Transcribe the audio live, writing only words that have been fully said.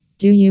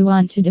Do you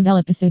want to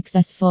develop a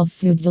successful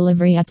food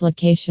delivery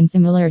application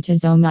similar to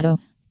Zomato?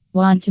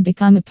 Want to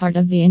become a part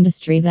of the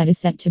industry that is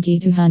set to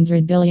be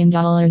 $200 billion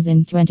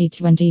in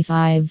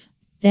 2025?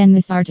 Then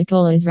this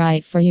article is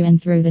right for you,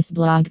 and through this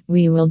blog,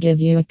 we will give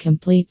you a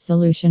complete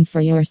solution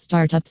for your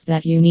startups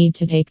that you need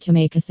to take to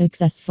make a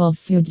successful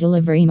food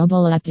delivery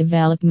mobile app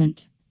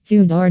development.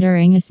 Food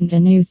ordering isn't a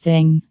new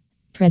thing.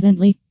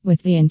 Presently,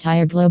 with the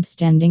entire globe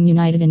standing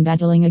united in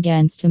battling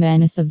against the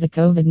menace of the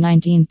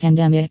COVID-19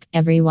 pandemic,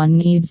 everyone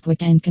needs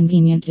quick and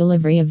convenient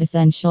delivery of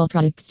essential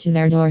products to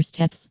their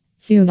doorsteps.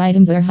 Food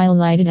items are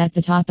highlighted at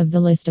the top of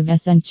the list of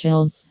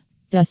essentials.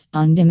 Thus,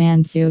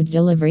 on-demand food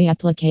delivery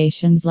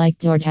applications like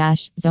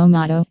DoorDash,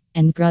 Zomato,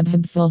 and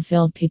Grubhub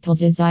fulfill people's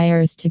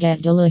desires to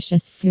get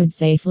delicious food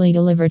safely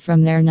delivered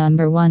from their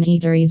number one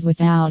eateries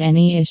without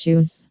any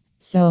issues.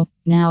 So,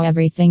 now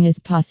everything is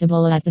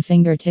possible at the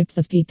fingertips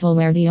of people,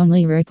 where the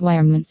only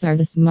requirements are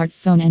the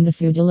smartphone and the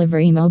food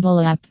delivery mobile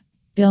app.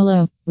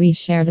 Below, we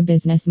share the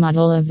business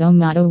model of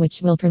Zomato,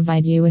 which will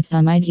provide you with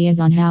some ideas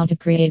on how to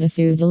create a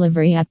food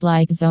delivery app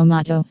like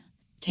Zomato.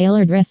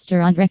 Tailored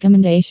restaurant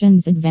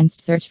recommendations,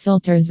 advanced search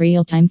filters,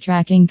 real-time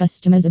tracking,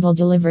 customizable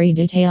delivery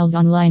details,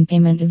 online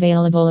payment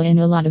available in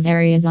a lot of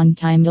areas,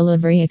 on-time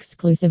delivery,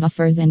 exclusive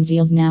offers and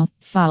deals. Now,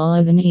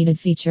 follow the needed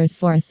features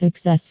for a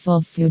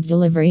successful food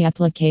delivery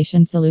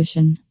application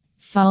solution.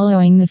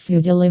 Following the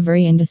food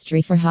delivery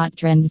industry for hot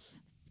trends.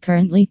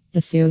 Currently,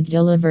 the food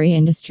delivery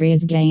industry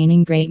is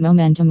gaining great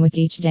momentum with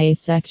each day's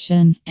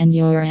section, and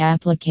your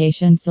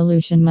application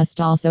solution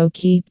must also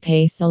keep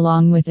pace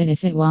along with it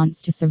if it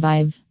wants to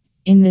survive.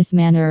 In this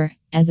manner,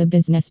 as a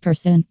business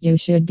person, you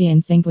should be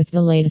in sync with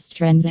the latest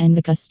trends and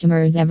the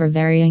customer's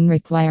ever-varying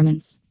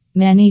requirements.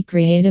 Many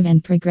creative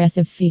and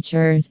progressive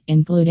features,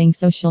 including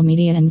social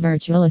media and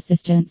virtual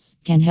assistants,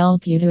 can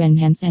help you to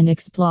enhance and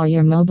explore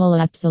your mobile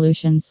app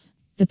solutions.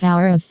 The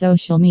power of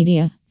social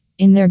media.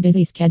 In their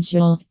busy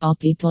schedule, all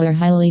people are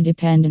highly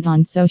dependent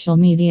on social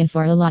media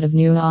for a lot of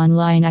new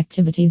online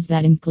activities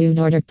that include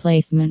order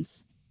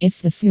placements.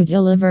 If the food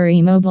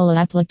delivery mobile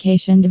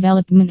application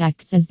development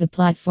acts as the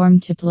platform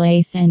to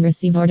place and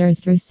receive orders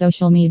through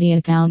social media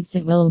accounts,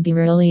 it will be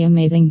really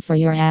amazing for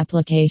your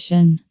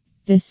application.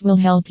 This will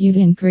help you to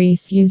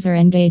increase user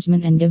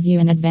engagement and give you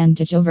an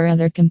advantage over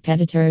other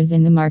competitors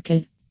in the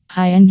market.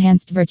 High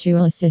enhanced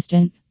virtual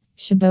assistant.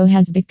 Shabo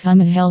has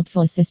become a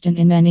helpful assistant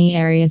in many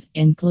areas,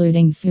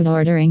 including food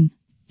ordering.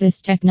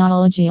 This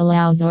technology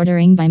allows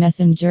ordering by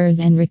messengers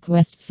and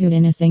requests food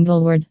in a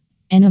single word.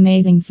 An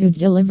amazing food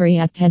delivery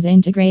app has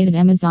integrated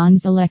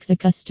Amazon's Alexa.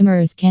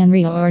 Customers can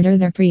reorder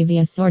their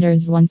previous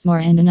orders once more,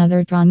 and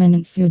another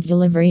prominent food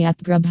delivery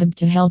app, Grubhub,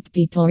 to help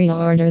people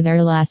reorder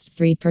their last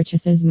 3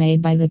 purchases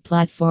made by the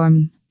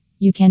platform.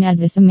 You can add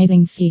this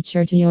amazing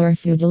feature to your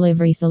food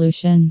delivery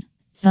solution.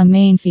 Some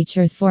main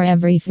features for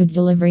every food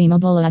delivery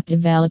mobile app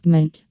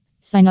development.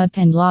 Sign up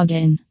and log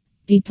in.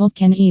 People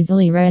can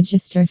easily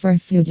register for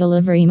food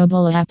delivery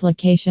mobile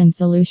application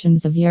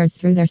solutions of yours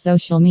through their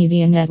social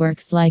media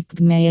networks like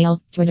Gmail,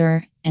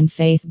 Twitter, and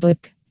Facebook.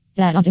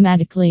 That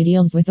automatically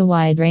deals with a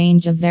wide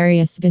range of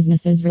various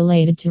businesses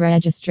related to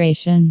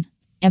registration.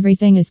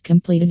 Everything is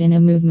completed in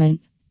a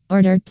movement.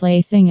 Order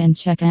placing and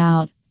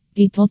checkout.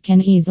 People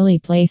can easily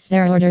place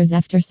their orders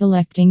after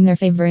selecting their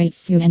favorite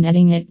food and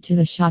adding it to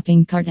the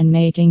shopping cart and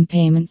making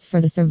payments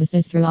for the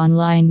services through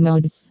online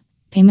modes.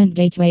 Payment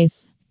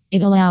gateways.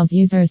 It allows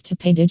users to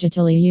pay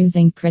digitally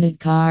using credit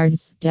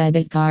cards,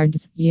 debit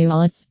cards,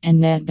 e-wallets,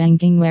 and net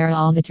banking, where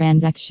all the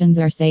transactions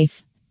are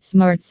safe.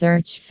 Smart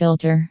search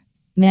filter.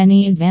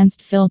 Many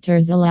advanced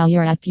filters allow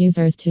your app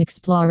users to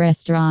explore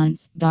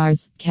restaurants,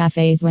 bars,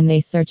 cafes when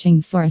they're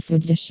searching for a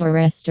food dish or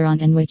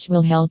restaurant, and which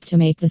will help to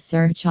make the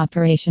search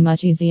operation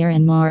much easier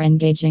and more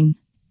engaging.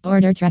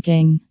 Order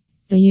tracking.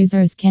 The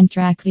users can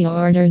track the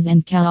orders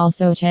and can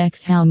also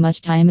check how much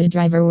time a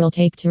driver will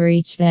take to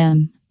reach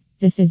them.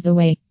 This is the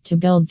way to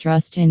build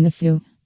trust in the food